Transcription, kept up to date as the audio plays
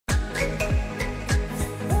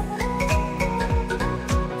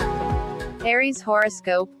Aries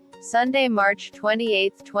Horoscope, Sunday, March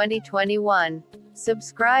 28, 2021.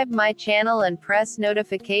 Subscribe my channel and press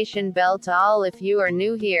notification bell to all if you are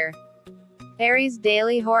new here. Aries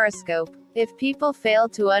Daily Horoscope. If people fail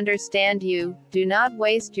to understand you, do not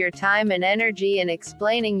waste your time and energy in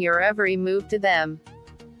explaining your every move to them.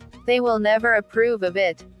 They will never approve of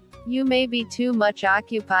it. You may be too much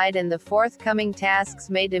occupied and the forthcoming tasks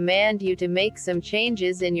may demand you to make some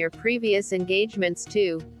changes in your previous engagements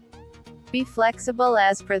too. Be flexible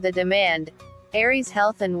as per the demand. Aries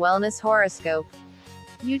Health and Wellness Horoscope.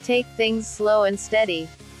 You take things slow and steady.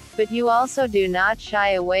 But you also do not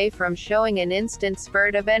shy away from showing an instant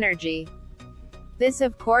spurt of energy. This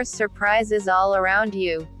of course surprises all around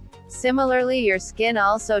you. Similarly, your skin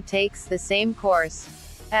also takes the same course.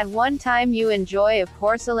 At one time you enjoy a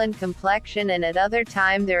porcelain complexion and at other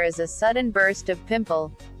time there is a sudden burst of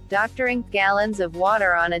pimple. Doctoring gallons of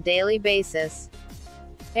water on a daily basis.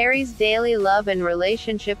 Aries Daily Love and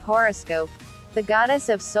Relationship Horoscope. The goddess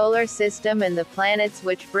of solar system and the planets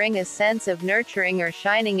which bring a sense of nurturing are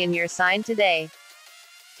shining in your sign today.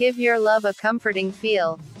 Give your love a comforting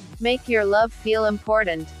feel. Make your love feel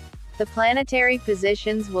important. The planetary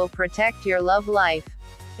positions will protect your love life.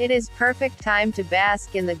 It is perfect time to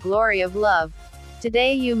bask in the glory of love.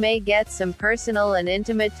 Today you may get some personal and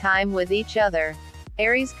intimate time with each other.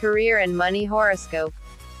 Aries Career and Money Horoscope.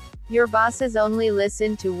 Your bosses only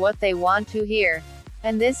listen to what they want to hear.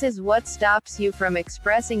 And this is what stops you from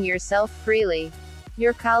expressing yourself freely.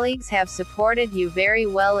 Your colleagues have supported you very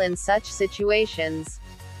well in such situations.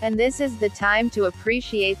 And this is the time to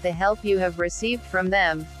appreciate the help you have received from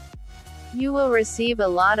them. You will receive a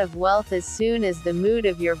lot of wealth as soon as the mood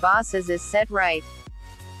of your bosses is set right.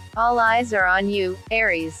 All eyes are on you,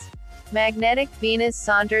 Aries. Magnetic Venus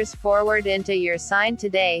saunters forward into your sign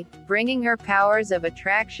today, bringing her powers of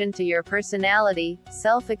attraction to your personality,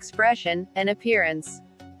 self-expression, and appearance.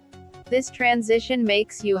 This transition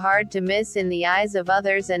makes you hard to miss in the eyes of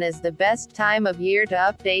others and is the best time of year to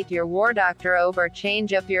update your wardrobe or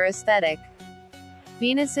change up your aesthetic.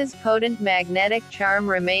 Venus's potent magnetic charm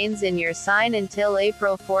remains in your sign until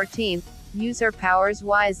April 14th. Use her powers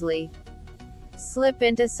wisely. Slip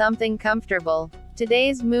into something comfortable.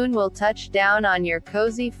 Today's moon will touch down on your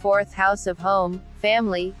cozy fourth house of home,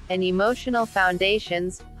 family, and emotional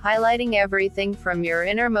foundations, highlighting everything from your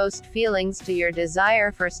innermost feelings to your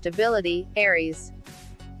desire for stability, Aries.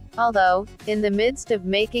 Although, in the midst of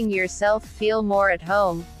making yourself feel more at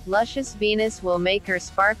home, luscious Venus will make her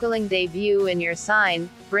sparkling debut in your sign,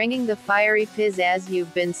 bringing the fiery pizzazz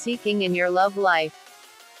you've been seeking in your love life.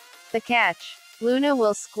 The catch. Luna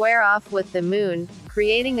will square off with the moon,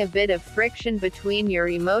 creating a bit of friction between your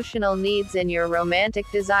emotional needs and your romantic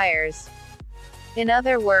desires. In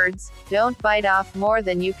other words, don't bite off more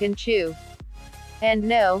than you can chew. And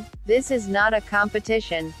no, this is not a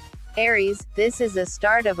competition. Aries, this is a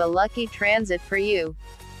start of a lucky transit for you.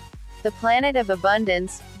 The planet of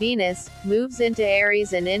abundance, Venus, moves into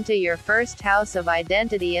Aries and into your first house of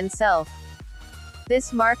identity and self.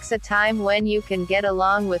 This marks a time when you can get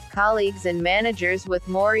along with colleagues and managers with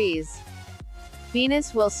more ease.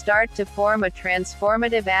 Venus will start to form a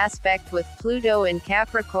transformative aspect with Pluto in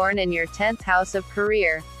Capricorn in your 10th house of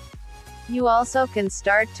career. You also can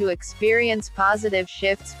start to experience positive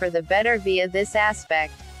shifts for the better via this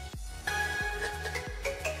aspect.